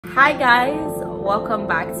Hi guys, welcome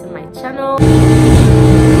back to my channel.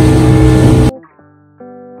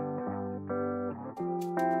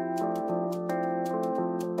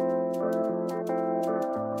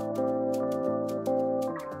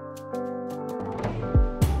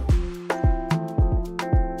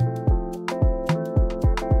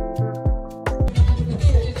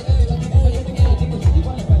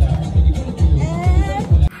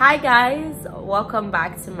 Hi guys, welcome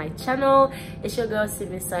back to my channel. It's your girl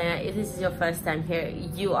Simi Sonia. If this is your first time here,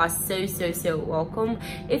 you are so welcome.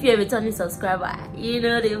 If you're a returning subscriber, you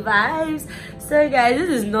know the vibes. So guys, this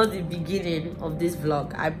is not the beginning of this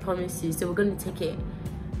vlog, I promise you. So we're gonna take it,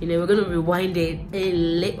 we're gonna rewind it a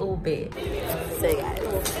little bit. So guys,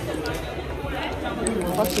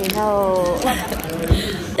 fucking hell.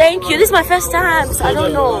 Thank you. This is my first time, so I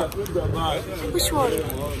don't know which one.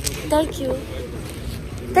 Thank you.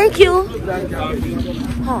 Thank you.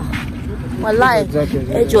 Wallahi,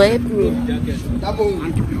 enjoy it.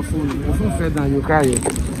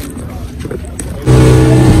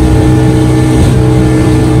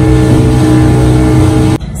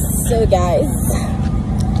 So guys,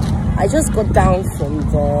 I just got down from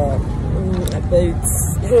the boat.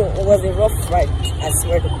 It was a rough ride, I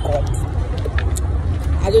swear to God.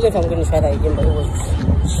 I don't know if I'm going to try that again, but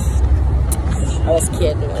I was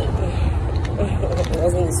scared, man. It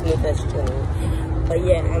wasn't the smoothest journey, but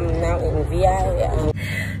yeah, I'm now in VI.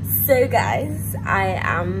 So guys, I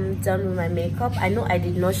am done with my makeup. I know I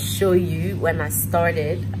did not show you when I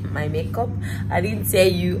started my makeup. I didn't tell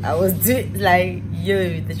you I was doing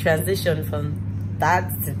the transition from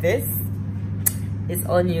that to this. It's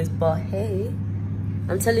all news, but hey,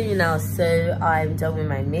 I'm telling you now. So I'm done with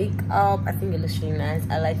my makeup. I think it looks really nice.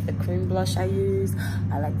 I like the cream blush I use.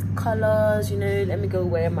 I like the colors. Let me go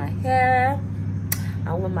wear my hair.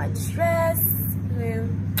 I wear my dress.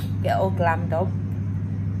 Get all glammed up.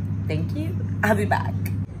 Thank you. I'll be back.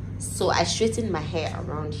 So I straightened my hair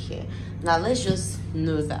around here. Now let's just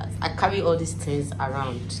know that I carry all these things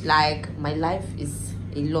around. Like, my life is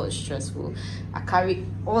a lot stressful. I carry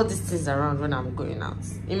all these things around when I'm going out.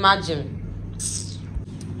 Imagine.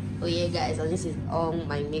 Oh yeah guys, and this is all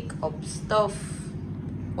my makeup stuff,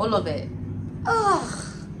 all of it.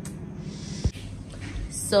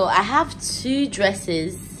 So I have two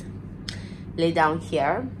dresses laid down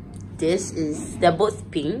here. They're both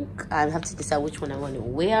pink. I have to decide which one I want to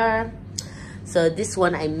wear. So this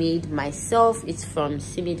one I made myself. It's from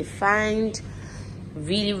Simi Defined.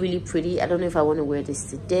 Really pretty. I don't know if I want to wear this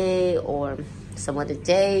today or some other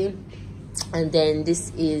day. And then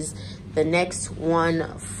this is the next one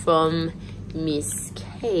from Miss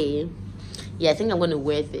K. Yeah, I think I'm gonna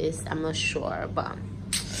wear this. I'm not sure, but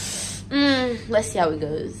let's see how it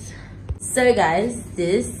goes. So guys,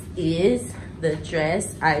 this is the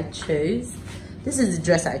dress I chose. This is the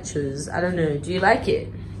dress I chose. I don't know, do you like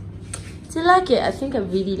it? Do you like it? I think I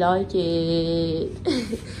really like it.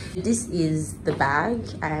 This is the bag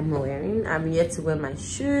I am wearing. I'm yet to wear my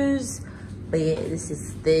shoes, but yeah, this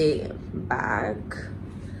is the bag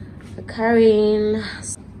I'm carrying.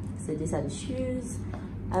 So these are the shoes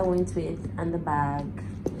I went with and the bag.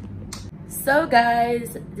 So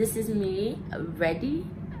guys, this is me ready,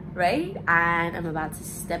 right? And I'm about to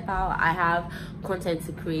step out. I have content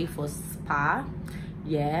to create for spa.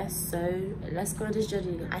 Yeah, so let's go on this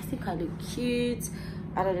journey. I think I look cute.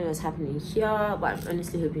 I don't know what's happening here, but I'm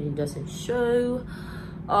honestly hoping it doesn't show.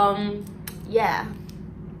 Yeah,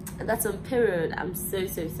 that's on period. I'm so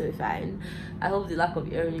fine. I hope the lack of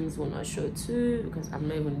earrings will not show too, because I'm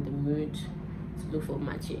not even in the mood to look for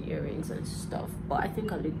matching earrings and stuff, but I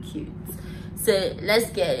think I look cute. So let's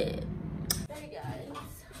get it. Hey guys,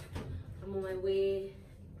 I'm on my way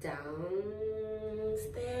downstairs.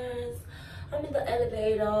 I'm in the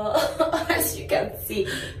elevator. As you can see,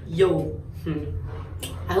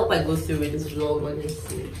 I hope I go through with this vlog,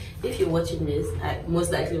 honestly. If you're watching this, I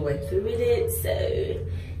most likely went through with it. So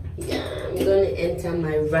yeah, I'm gonna enter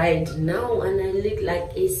my ride now, and I look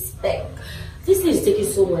like a speck. This is taking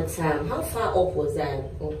so much time. How far up was I?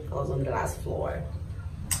 Oh, I was on the last floor.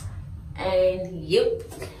 And yep,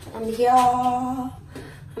 I'm here. I'm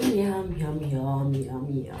here.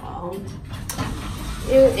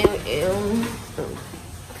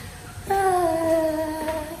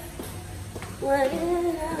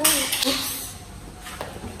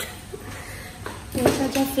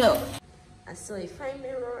 I saw a fine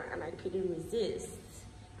mirror and I couldn't resist.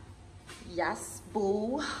 Yes,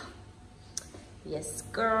 boo. Yes,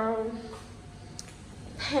 girl.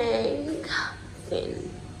 Pink. Thin.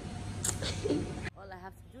 All I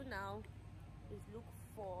have to do now is look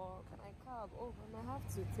for, can I carb? Oh, and I have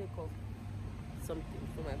to take off something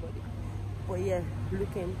for my body. But yeah,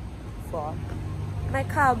 looking for my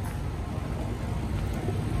cab.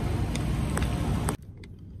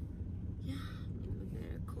 Yeah,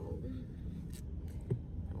 very cool.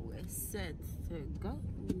 We're set to go.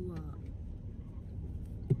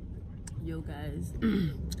 Yo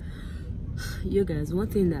guys, one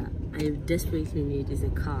thing that I desperately need is a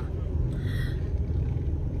car.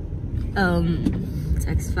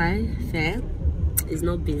 Taxify fare is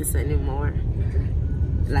not beans anymore.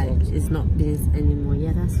 Like, it's not beans anymore.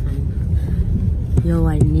 Yeah, that's fine. Yo,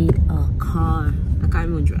 I need a car. I can't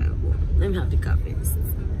even drive. Well, let me have the car first,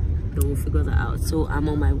 then we'll figure that out. So I'm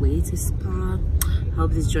on my way to Spa. I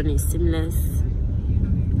hope this journey is seamless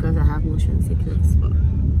because I have motion sickness. But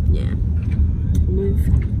yeah, move.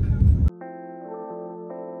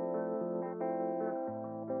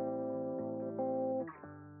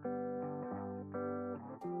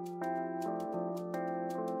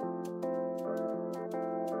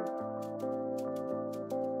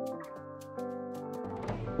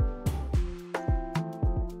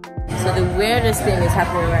 So the weirdest thing is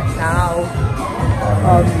happening right now.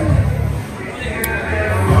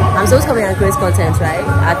 I'm supposed to come and create content, right?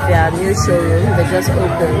 At their new showroom, they just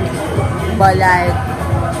opened. But like,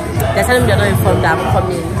 they're telling me they're not informed that I'm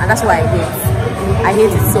coming, and that's why I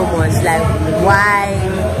hate it so much. Like,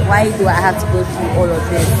 why do I have to go through all of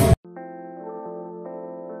this?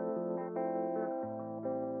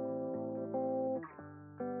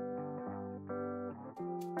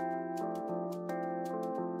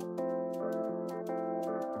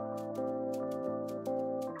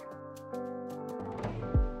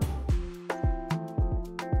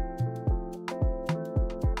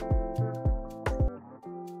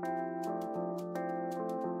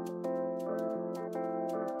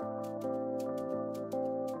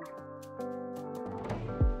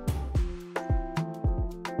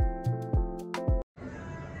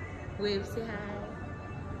 Wave, say hi.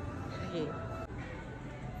 Okay.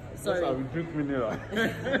 Sorry. I will drink mineral. No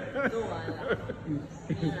one.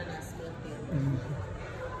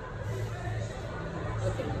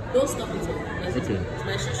 Okay. Don't stop it all. Okay. It's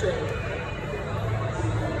my show.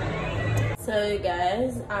 So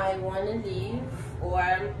guys, I want to leave, or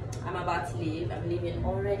I'm about to leave. I'm leaving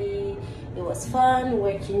already. It was fun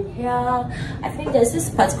working here. I think there's this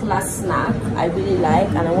particular snack I really like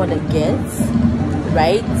and I want to get.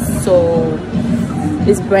 Right, so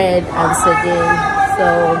it's bread and sardine, so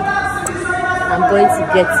I'm going to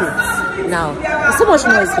get it now. There's so much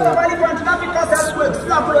noise here.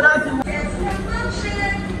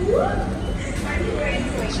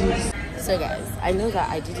 So guys, I know that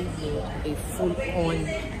I didn't need a full-on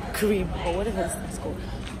crib or whatever this is called.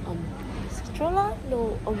 Stroller?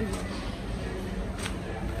 No,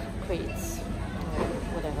 crates,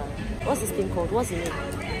 whatever. What's this thing called? What's the name?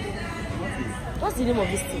 What's the name of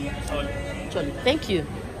this thing? Jolly. Thank you.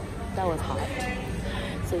 That was hard.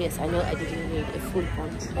 So yes, I know I didn't need a full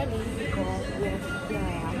on trolley because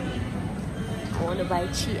I want to buy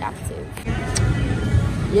Chi Active.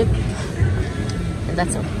 Yep. And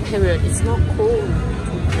that's a period. It's not cold. It's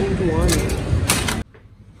a cold one.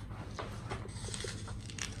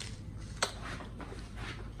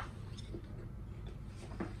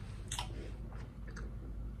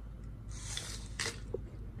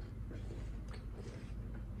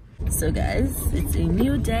 So guys, it's a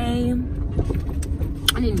new day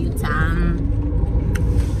and a new time,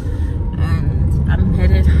 and I'm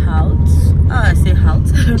headed out. I say out.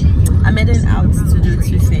 I'm headed out to do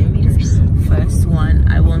two things. First one,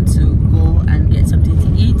 I want to go and get something to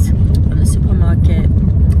eat from the supermarket.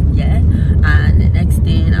 Yeah, and the next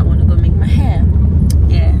thing, I want to go make my hair.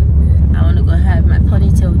 Yeah, I want to go have my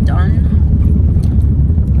ponytail done,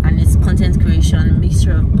 and it's content creation,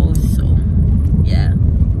 mixture of both. So yeah.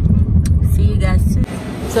 See you guys soon.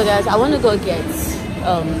 So guys, I want to go get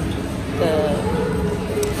the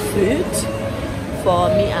food for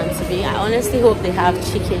me and Toby. I honestly hope they have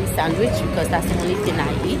chicken sandwich because that's the only thing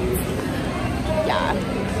I eat. Yeah,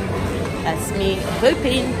 that's me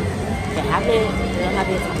hoping they have it. If they don't have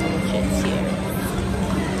it, I'm gonna check here.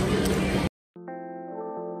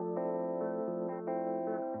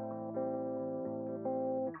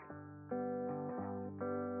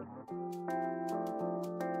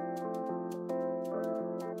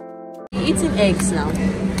 Eating eggs now. I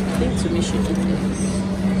think to me should eat eggs.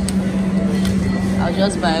 I'll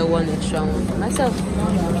just buy one extra one for myself.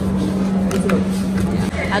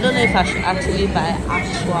 Yeah. I don't know if I should actually buy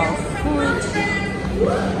actual food.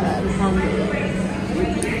 I'm hungry.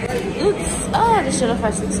 Oops! Oh, the shelf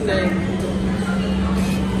fries looks good.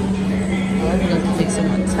 Oh, it doesn't take so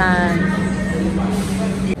much time.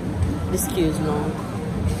 This queue is long.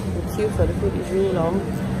 The queue for the food is really long.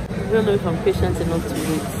 don't know if I'm patient enough to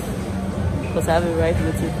wait, because I have a ride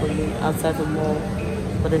waiting for me outside the mall,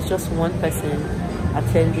 but there's just one person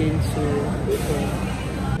attending to him.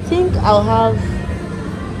 I think I'll have,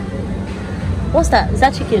 what's that? Is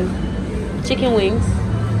that chicken? Chicken wings?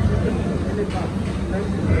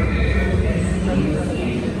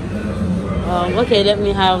 Okay, let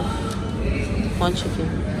me have one chicken.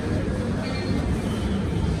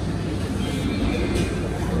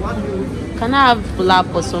 Can I have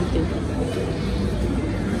bulap or something?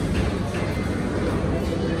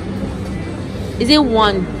 Is it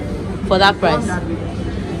one for that price?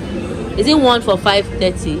 Is it one for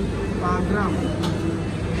 530? Per gram.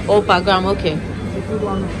 Oh, per gram, okay.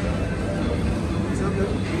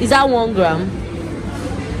 Is that 1 gram?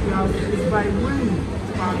 Yeah, it's by weight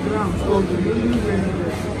per gram.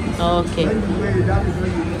 Okay.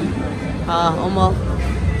 Almost.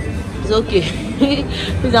 It's okay.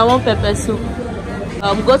 Please, I want pepper soup.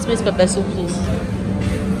 Goat meat pepper soup, please.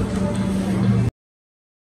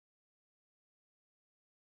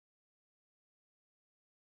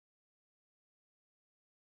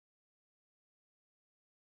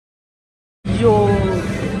 Yo,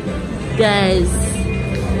 guys,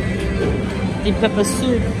 the pepper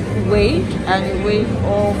soup weigh, and it weighed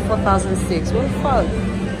all 4,006. What the fuck?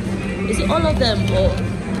 Is it all of them? Or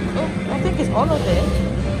oh, I think it's all of it.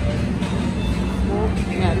 Oh,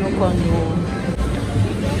 yeah, no condom.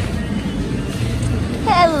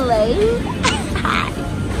 Hello.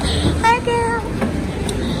 Hi, girl.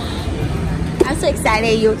 I'm so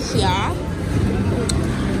excited you're here.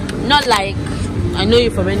 Not like I know you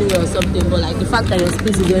from anywhere or something, but like the fact that your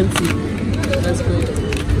space is empty, that's great.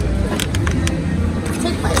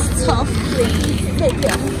 Take my stuff, please. Take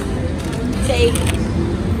it. Take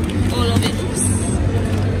all of it.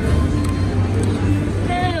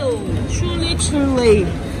 No, truly.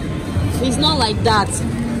 It's not like that.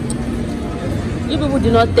 You people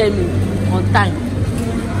do not tell me on time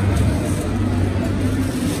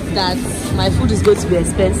that my food is going to be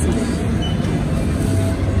expensive.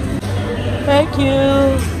 Thank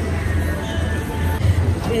you.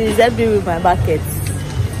 Please help me with my buckets.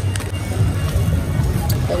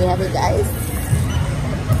 There we have it, guys.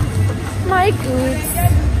 My goods.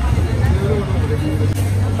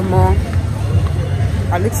 Come on.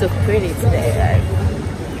 I look so pretty today, like.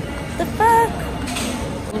 What the fuck?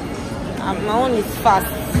 My one is fast.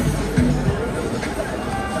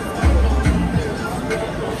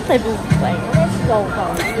 Let's go.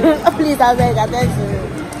 Please, I beg, attention.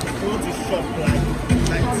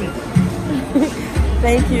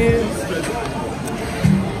 Thank you.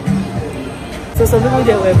 So some people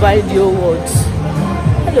they were buying the old words.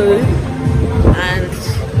 Hello. And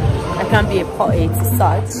I can't be a poet as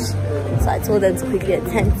such. So I told them to quickly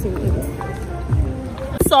attend to me.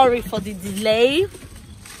 Sorry for the delay.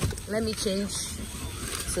 Let me change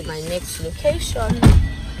to my next location.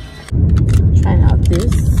 Trying out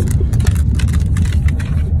this.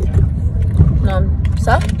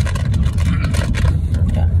 Sir?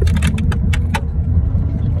 Okay.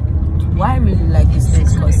 Why I really like this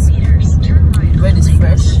place because bread is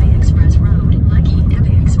fresh.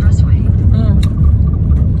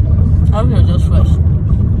 Everything is just fresh.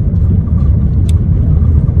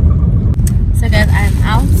 So guys, I am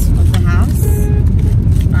out of the house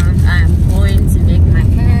and I am going to make my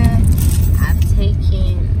hair. I've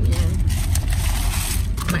taken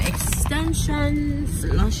my extensions,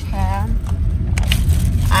 lush hair,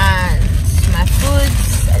 and my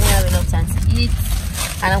foods. I didn't have enough time to eat,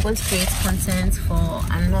 and I'm going to create content for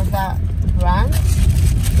another brand.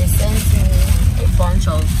 They sent me a bunch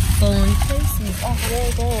of phone cases. Oh, there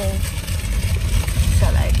it is. So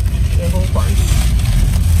like a whole bunch.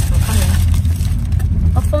 So come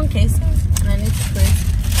on. Of phone cases, and I need to create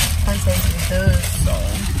content with those. So,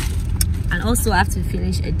 and also I have to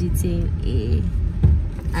finish editing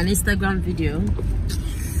an Instagram video.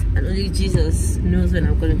 And only Jesus knows when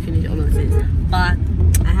I'm going to finish all of this. But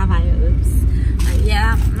I have high hopes. And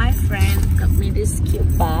yeah, my friend got me this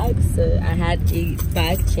cute bag. So I had a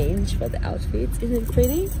bag change for the outfit. Isn't it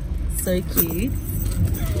pretty? So cute.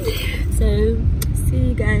 So see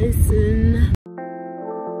you guys soon.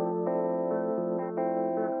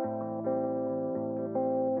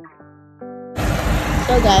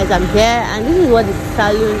 So guys, I'm here and this is what the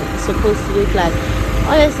salon is supposed to look like.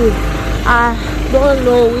 Honestly, I don't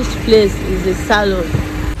know which place is the salon.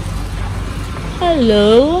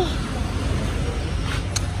 Hello.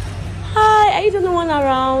 Hi, are you the only one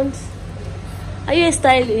around? Are you a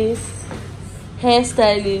stylist?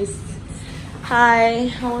 Hairstylist?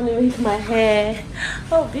 Hi, I want to make my hair.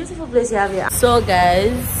 Oh, beautiful place you have here. So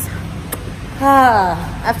guys,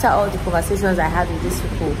 after all the conversations I had with these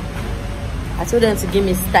people, I told them to give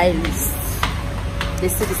me stylists. They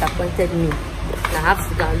still disappointed me. I have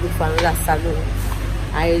to go and look for another salon.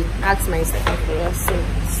 I asked my Instagram to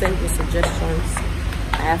send me suggestions.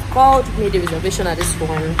 I have called, made a reservation at this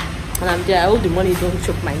one, and I'm there. I hope the money don't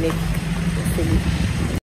choke my neck.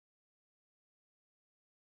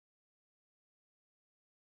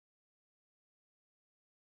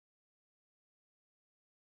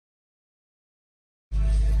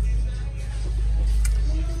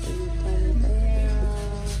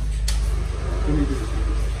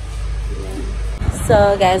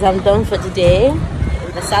 So guys, I'm done for the day in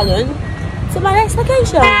the salon. So my next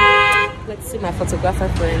vacation. Let's see my photographer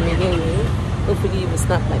for a minute. Hopefully he will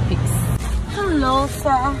snap my pics. Hello,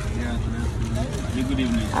 sir. Yeah, good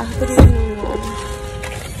evening. Good evening.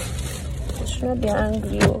 I should not be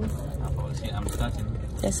angry. I'm starting.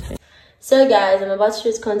 Yes, please. So guys, I'm about to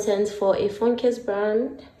shoot content for a phone case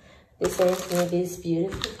brand. They sent me these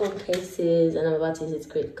beautiful phone cases and I'm about to use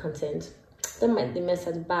great content. Don't mind the mess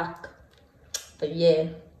at the back. But yeah,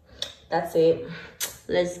 that's it.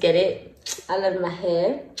 Let's get it. I love my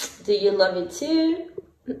hair. Do you love it too?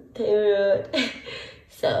 Period.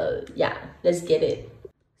 So yeah, let's get it.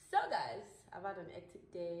 So guys, I've had an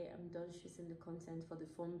hectic day. I'm done shooting the content for the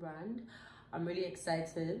phone brand. I'm really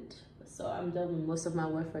excited. So I'm done with most of my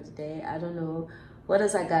work for today. I don't know what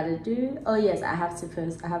else I gotta do. Oh yes, I have to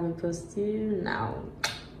post. I haven't posted now.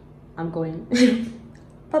 I'm going.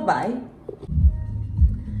 Bye-bye.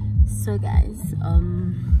 So guys,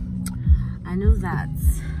 I know that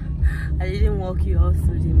I didn't walk you all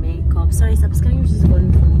through the makeup. Sorry, stop scanning, which is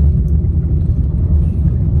going for me.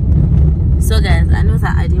 So guys, I know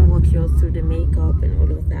that I didn't walk you all through the makeup and all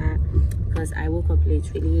of that because I woke up late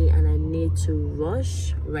really and I need to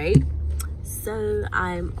rush, right? So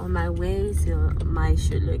I'm on my way to my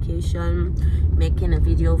shoot location, making a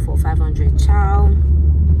video for 500 chow.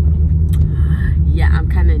 Yeah, I'm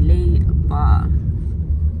kind of late, but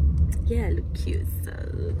yeah, I look cute, so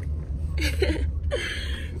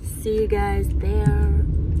see you guys there.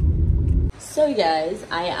 So guys,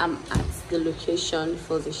 I am at the location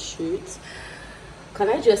for the shoot. Can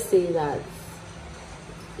I just say that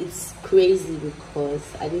it's crazy because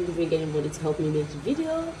I didn't bring anybody to help me make the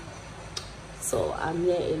video, so I'm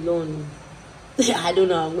here alone. I don't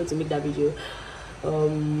know how I'm going to make that video.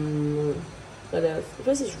 What else? The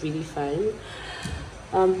place is really fine.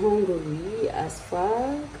 I'm hungry as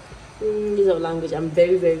fuck. Use of language. I'm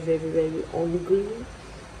very hungry.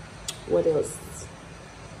 What else?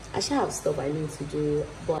 I should have stuff I need to do,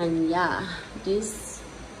 but and yeah, this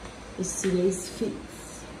is today's fit.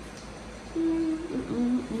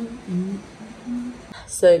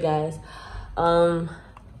 So guys,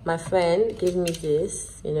 my friend gave me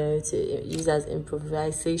this, you know, to use as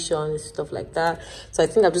improvisation and stuff like that. So I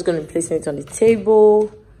think I'm just going to be placing it on the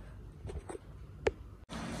table.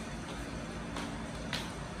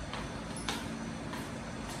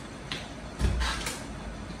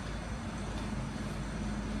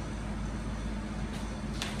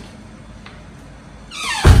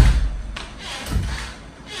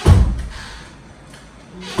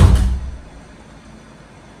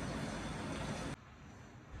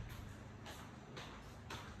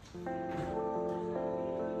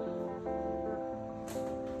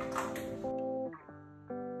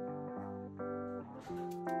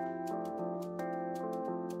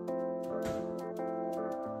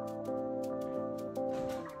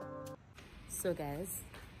 So guys,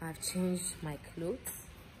 I've changed my clothes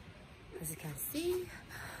as you can see,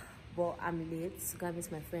 but I'm late to go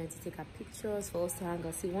with my friend to take her pictures for us to hang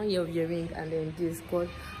out. See 1 year of your ring and then this. God,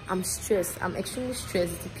 I'm stressed. I'm extremely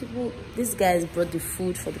stressed. The people, these guys brought the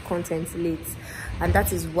food for the content late, and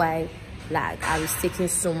that is why like I was taking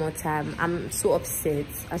so much time. I'm so upset,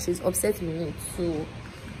 and she's upset with me too.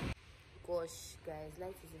 Gosh guys,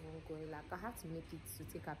 life is even going. Like I have to make it to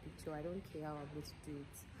take a picture. I don't care how I'm going to do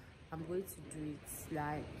it. I'm going to do it.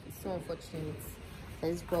 Like it's so unfortunate.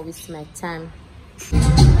 Let's go waste my time. So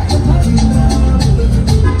guys, I'm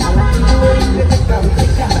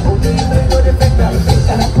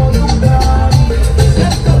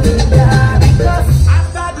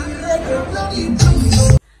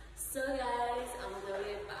on the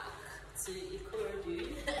way back to Ikorodu.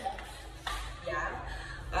 Yeah,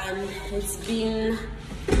 and it's been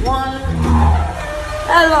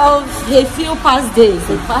a few past days,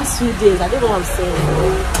 the past few days. I don't know what I'm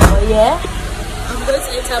saying, but yeah, I'm going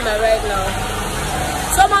to enter my ride now.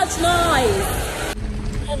 So much noise.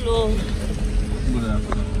 Hello. Good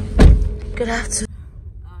afternoon. Good afternoon.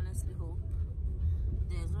 I honestly hope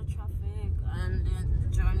there's no traffic and the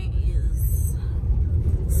journey is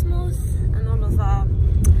smooth and all of that.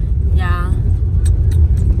 Yeah.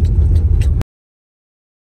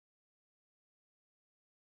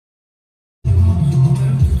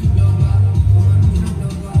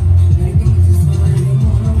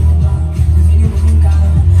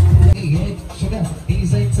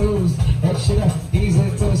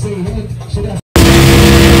 Oh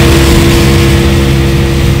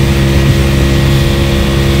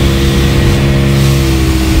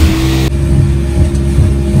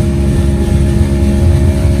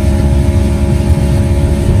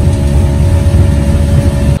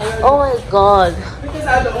my god.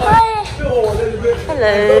 Hi.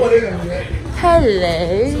 Hello.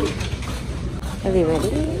 Hello.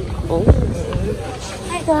 Everybody. Oh.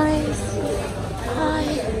 Hi guys. Hi.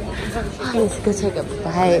 Let's go take a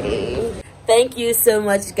bite. Thank you so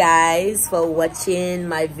much guys for watching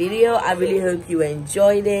my video. I really hope you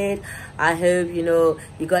enjoyed it. I hope you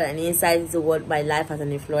got an insight into what my life as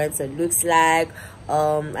an influencer looks like.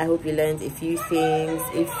 I hope you learned a few things,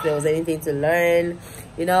 if there was anything to learn,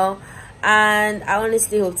 and I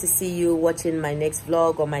honestly hope to see you watching my next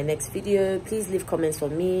vlog or my next video. Please leave comments for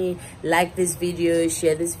me, like this video,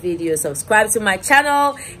 share this video, subscribe to my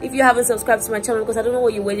channel if you haven't subscribed to my channel, because I don't know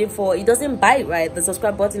what you're waiting for. It doesn't bite, right? The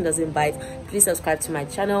subscribe button doesn't bite. Please subscribe to my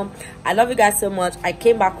channel. I love you guys so much. I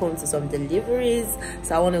came back home to some deliveries,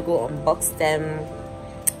 so I want to go unbox them.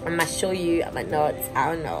 I might show you, I might not,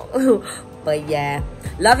 I don't know. But yeah,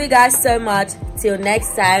 love you guys so much. Till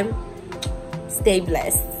next time, stay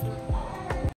blessed.